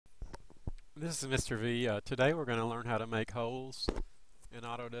This is Mr. V. Today we're going to learn how to make holes in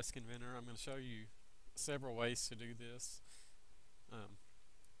Autodesk Inventor. I'm going to show you several ways to do this. Um,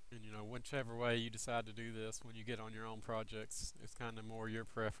 and whichever way you decide to do this when you get on your own projects, it's kind of more your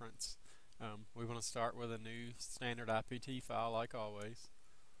preference. We want to start with a new standard IPT file like always.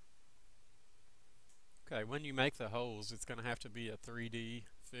 Okay, when you make the holes, it's going to have to be a 3D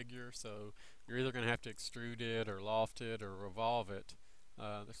figure, so you're either going to have to extrude it or loft it or revolve it.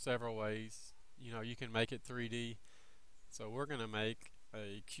 There's several ways. You can make it 3D. So we're going to make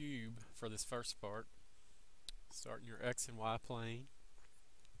a cube for this first part. Start in your X and Y plane.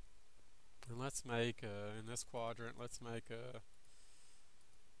 And let's make, in this quadrant, let's make a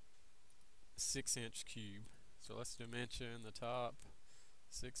 6-inch cube. So let's dimension the top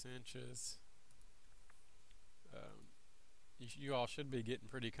 6 inches. You all should be getting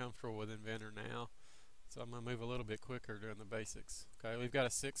pretty comfortable with Inventor now. So I'm going to move a little bit quicker during the basics. Okay, we've got a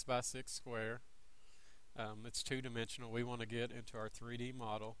 6 by 6 square. It's two-dimensional. We want to get into our 3D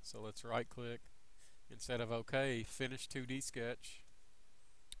model. So let's right-click. Instead of OK, finish 2D sketch.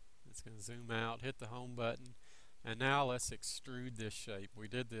 It's going to zoom out, hit the home button. And now let's extrude this shape. We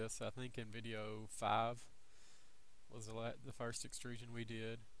did this, I think, in video 5 was the first extrusion we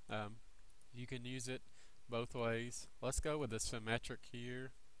did. You can use it both ways. Let's go with the symmetric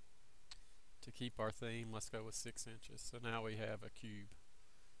here. To keep our theme, let's go with 6 inches. So now we have a cube.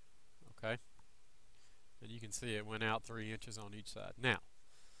 Okay? And you can see it went out 3 inches on each side. Now,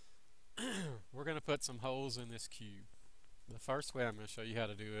 we're going to put some holes in this cube. The first way I'm going to show you how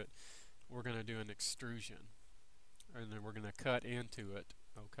to do it, we're going to do an extrusion. And then we're going to cut into it.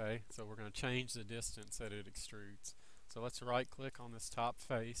 Okay? So we're going to change the distance that it extrudes. So let's right click on this top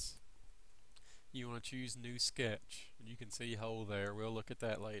face. You want to choose New Sketch. And you can see hole there. We'll look at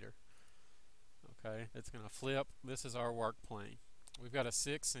that later. Okay, it's going to flip. This is our work plane. We've got a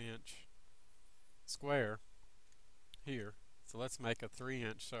 6-inch square here. So let's make a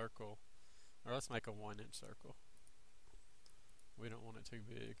 3-inch circle. Or let's make a 1-inch circle. We don't want it too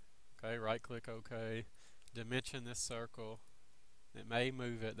big. Okay, right click OK. Dimension this circle. It may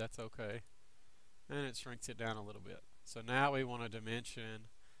move it, that's okay. And it shrinks it down a little bit. So now we want to dimension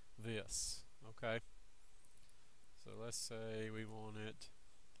this. Okay. So let's say we want it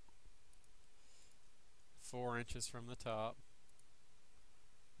 4 inches from the top,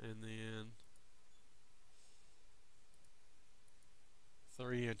 and then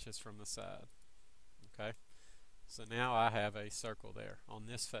 3 inches from the side. Okay, so now I have a circle there on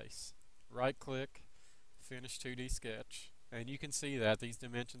this face. Right click, finish 2D sketch, and you can see that these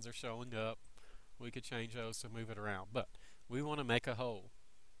dimensions are showing up. We could change those to move it around, but we want to make a hole.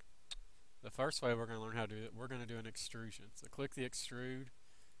 The first way we're going to learn how to do it, we're going to do an extrusion. So click the extrude.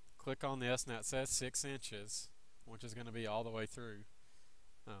 Click on this. Now it says 6 inches, which is going to be all the way through.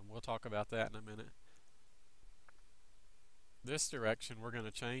 We'll talk about that in a minute. This direction, we're going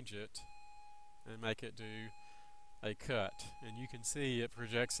to change it and make it do a cut. And you can see it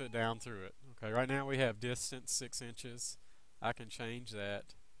projects it down through it. Okay, right now we have distance 6 inches. I can change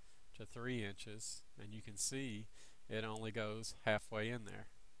that to 3 inches, and you can see it only goes halfway in there.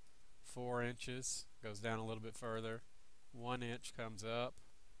 4 inches goes down a little bit further. 1 inch comes up.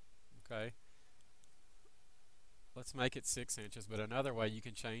 Okay, let's make it 6 inches, but another way you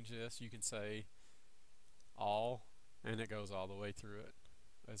can change this, you can say all, and it goes all the way through it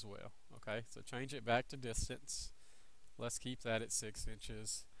as well. Okay, so change it back to distance. Let's keep that at 6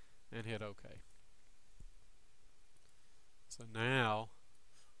 inches and hit OK. So now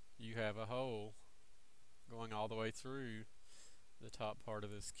you have a hole going all the way through the top part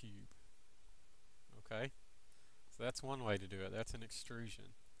of this cube. Okay, so that's one way to do it. That's an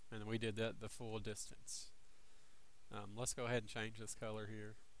extrusion. And we did that the full distance. Let's go ahead and change this color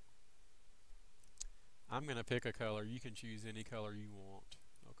here. I'm going to pick a color. You can choose any color you want.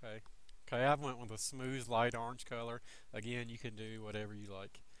 Okay. Okay, I went with a smooth light orange color. Again, you can do whatever you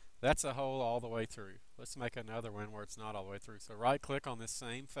like. That's a hole all the way through. Let's make another one where it's not all the way through. So right click on this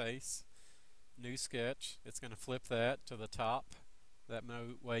same face, New Sketch. It's going to flip that to the top. That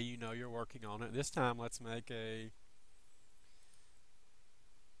way you know you're working on it. This time let's make a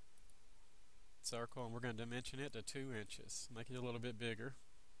circle, and we're going to dimension it to 2 inches. Make it a little bit bigger.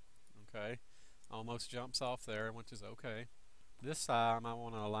 Okay, almost jumps off there, which is okay. This time I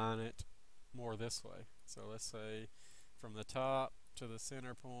want to align it more this way. So let's say from the top to the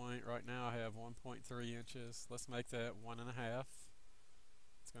center point, right now I have 1.3 inches. Let's make that 1.5.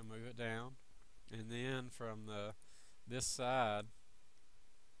 It's going to move it down. And then from this side,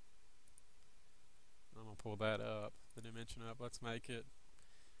 I'm going to pull that up, the dimension up. Let's make it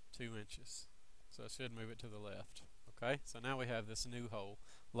 2 inches. So I should move it to the left. Okay, so now we have this new hole,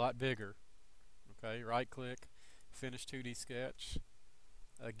 a lot bigger. Okay, right click, finish 2D sketch.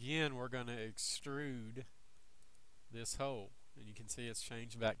 Again, we're going to extrude this hole, and you can see it's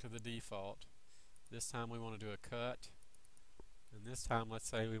changed back to the default. This time we want to do a cut, and this time let's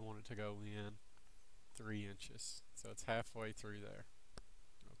say we want it to go in 3 inches, so it's halfway through there.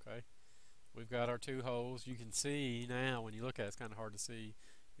 Okay, we've got our 2 holes. You can see now when you look at it, it's kind of hard to see.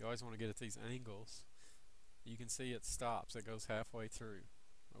 You always want to get at these angles. You can see it stops, it goes halfway through.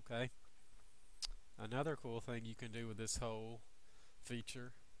 Okay, another cool thing you can do with this hole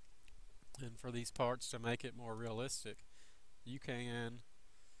feature, and for these parts to make it more realistic, you can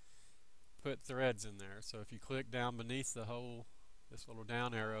put threads in there. So if you click down beneath the hole, this little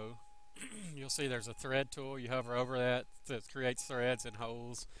down arrow, you'll see there's a thread tool. You hover over that creates threads and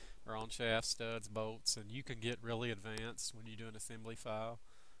holes or on shafts, studs, bolts, and you can get really advanced when you do an assembly file,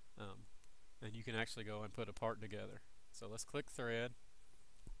 and you can actually go and put a part together. So let's click thread.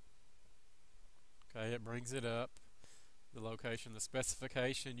 Okay, it brings it up, the location, the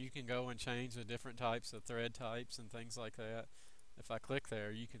specification. You can go and change the different types of thread types and things like that. If I click there,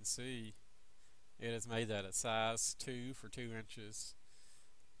 you can see it has made that a size 2 for 2 inches.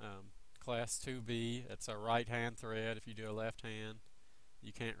 Class 2B, it's a right hand thread. If you do a left hand,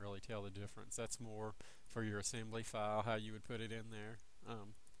 you can't really tell the difference. That's more for your assembly file, how you would put it in there.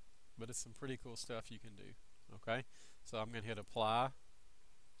 But it's some pretty cool stuff you can do. Okay, so I'm going to hit apply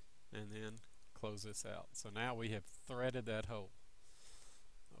and then close this out. So now we have threaded that hole.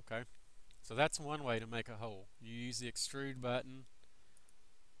 Okay, so that's one way to make a hole. You use the extrude button,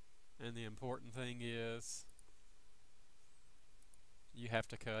 and the important thing is you have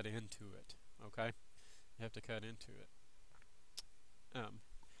to cut into it. Okay, you have to cut into it.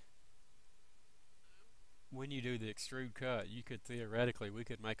 When you do the extrude cut, you could theoretically, we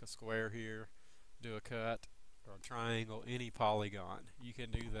could make a square here, do a cut, or a triangle, any polygon. You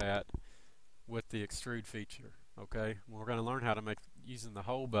can do that with the extrude feature. Okay, we're going to learn how to make using the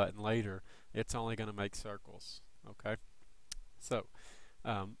hole button later. It's only going to make circles. Okay, so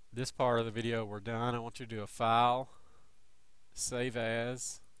this part of the video we're done. I want you to do a file, save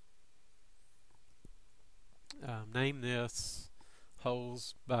as, name this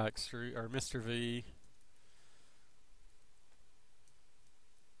holes by extrude or Mr. V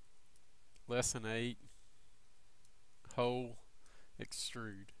lesson 8 hole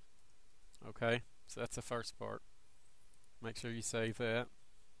extrude. Okay, so that's the first part. Make sure you save that,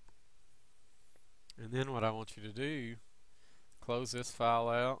 and then what I want you to do, close this file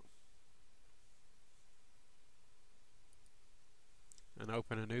out and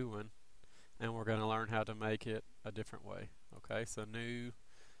open a new one, and we're going to learn how to make it a different way. Okay, so new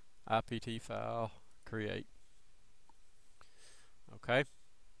IPT file, create. Okay,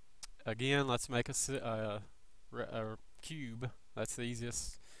 again, let's make a cube. That's the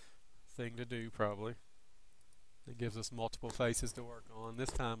easiest thing to do probably. It gives us multiple faces to work on. This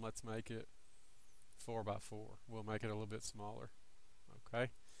time let's make it 4 by 4. We'll make it a little bit smaller.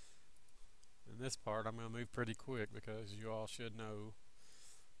 Okay, in this part I'm going to move pretty quick because you all should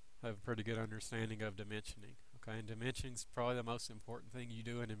have a pretty good understanding of dimensioning. Okay, and dimensioning is probably the most important thing you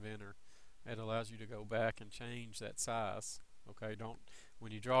do in Inventor. It allows you to go back and change that size. Okay,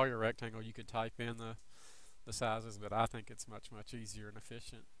 when you draw your rectangle, you could type in the sizes, but I think it's much easier and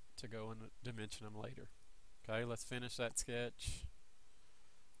efficient to go and dimension them later. Okay, let's finish that sketch.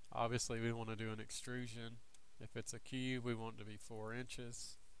 Obviously we want to do an extrusion. If it's a cube, we want it to be 4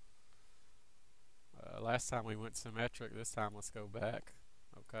 inches. Last time we went symmetric, this time let's go back.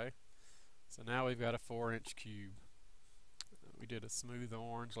 Okay, so now we've got a 4-inch cube. We did a smooth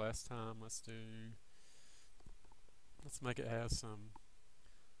orange last time. Let's make it have some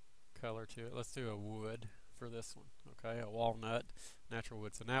color to it. Let's do a wood for this one. Okay, a walnut, natural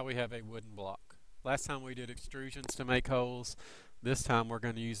wood. So now we have a wooden block. Last time we did extrusions to make holes. This time we're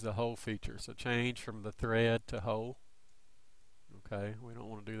going to use the hole feature. So change from the thread to hole. Okay, we don't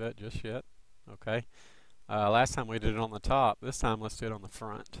want to do that just yet. Okay, last time we did it on the top. This time let's do it on the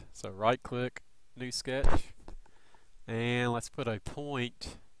front. So right click, new sketch, and let's put a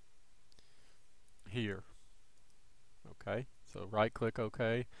point here. Okay, so right click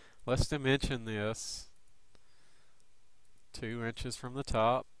OK. Let's dimension this 2 inches from the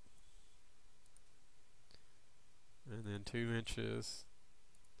top, and then 2 inches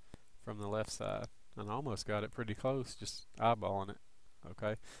from the left side. And I almost got it pretty close, just eyeballing it.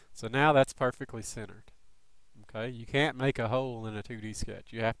 Okay, so now that's perfectly centered. Okay, you can't make a hole in a 2D sketch.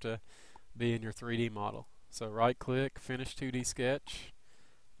 You have to be in your 3D model. So right click, finish 2D sketch.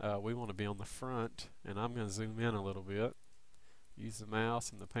 We want to be on the front, and I'm going to zoom in a little bit. Use the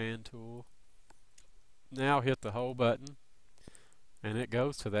mouse and the pan tool. Now hit the hole button, and it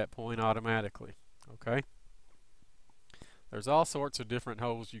goes to that point automatically. Okay, there's all sorts of different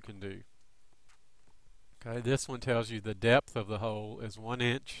holes you can do. Okay, this one tells you the depth of the hole is 1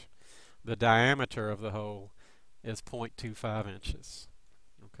 inch, the diameter of the hole is 0.25 inches.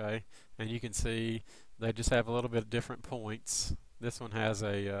 Okay, and you can see they just have a little bit different points. This one has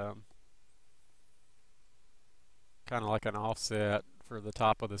a kind of like an offset for the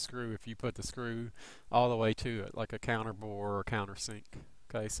top of the screw if you put the screw all the way to it, like a counter bore or countersink.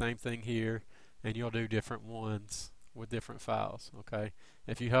 Okay, same thing here, and you'll do different ones with different files. Okay,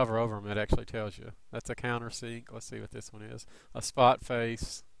 if you hover over them, it actually tells you. That's a countersink. Let's see what this one is. A spot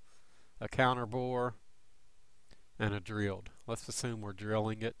face, a counter bore, and a drilled. Let's assume we're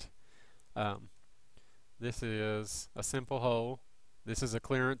drilling it. This is a simple hole. This is a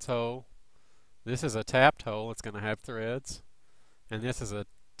clearance hole. This is a tapped hole. It's going to have threads. And this is a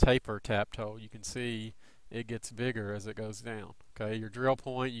taper tapped hole. You can see it gets bigger as it goes down. Okay, your drill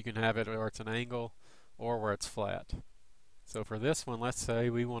point, you can have it where it's an angle or where it's flat. So for this one, let's say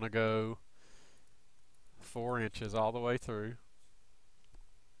we want to go 4 inches all the way through.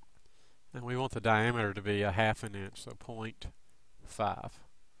 And we want the diameter to be a 1/2 inch, so 0.5.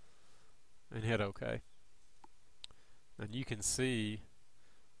 And hit OK. And you can see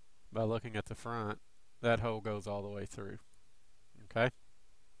by looking at the front, that hole goes all the way through. Okay?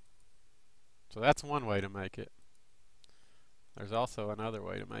 So that's one way to make it. There's also another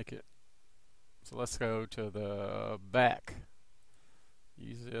way to make it. So let's go to the back.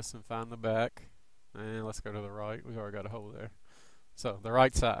 Use this and find the back. And let's go to the right. We've already got a hole there. So the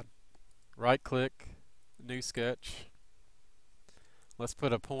right side. Right click, new sketch. Let's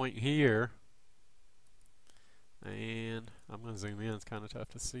put a point here. And I'm going to zoom in. It's kind of tough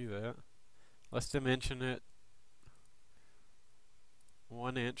to see that. Let's dimension it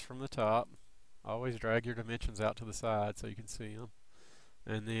 1 inch from the top. Always drag your dimensions out to the side so you can see them.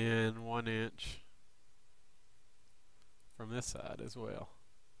 And then 1 inch from this side as well.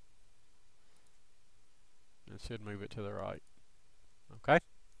 It should move it to the right. Okay?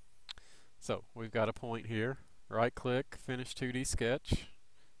 So we've got a point here. Right click, finish 2D sketch.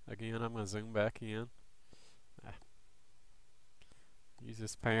 Again, I'm going to zoom back in. Use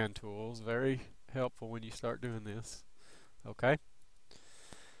this pan tool. It's very helpful when you start doing this. Okay?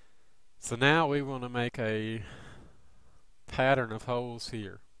 So now we want to make a pattern of holes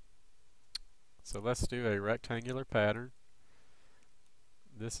here. So let's do a rectangular pattern.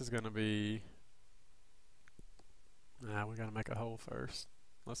 This is going to be, we got to make a hole first.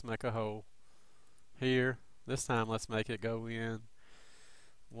 Let's make a hole here. This time let's make it go in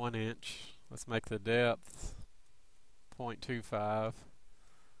 1 inch. Let's make the depth 0.25.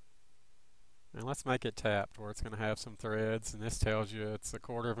 And let's make it tapped where it's going to have some threads, and this tells you it's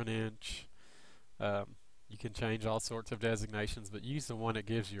 1/4 inch. You can change all sorts of designations, but use the one it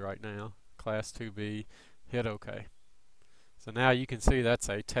gives you right now, Class 2B, hit OK. So now you can see that's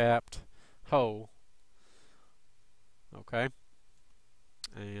a tapped hole. Okay?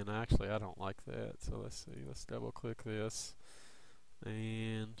 And actually I don't like that, so let's see, let's double click this,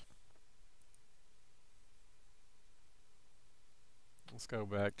 and let's go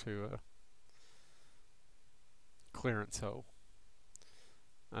back to a clearance hole.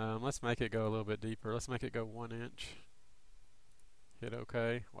 Let's make it go a little bit deeper. Let's make it go 1 inch. Hit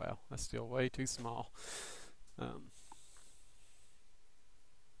OK. Wow, that's still way too small.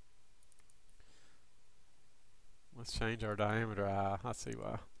 Let's change our diameter. I see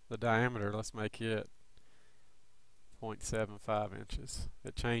why. The diameter, let's make it 0.75 inches.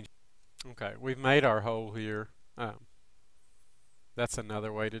 It changed. Okay, we've made our hole here. That's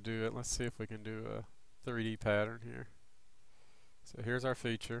another way to do it. Let's see if we can do a 3D pattern here. So here's our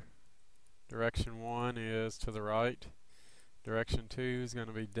feature. Direction 1 is to the right. Direction 2 is going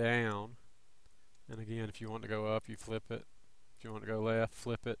to be down. And again, if you want to go up, you flip it. If you want to go left,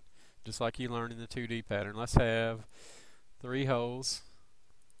 flip it. Just like you learned in the 2D pattern. Let's have 3 holes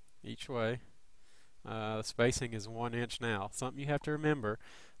each way. The spacing is 1 inch now. Something you have to remember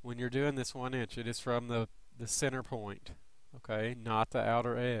when you're doing this 1 inch, it is from the center point, okay, not the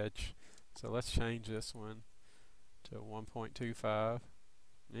outer edge. So let's change this one to 1.25.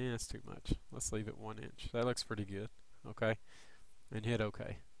 Yeah, it's too much. Let's leave it 1 inch. That looks pretty good. Okay, and hit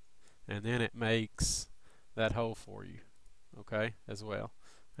OK. And then it makes that hole for you, okay, as well.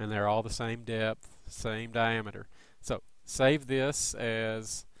 And they're all the same depth, same diameter. So save this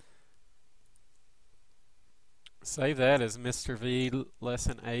as, save that as Mr. V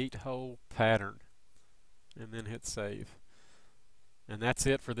Lesson 8 hole pattern, and then hit save. And that's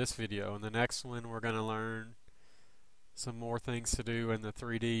it for this video. In the next one, we're going to learn some more things to do in the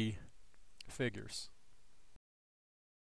 3D figures.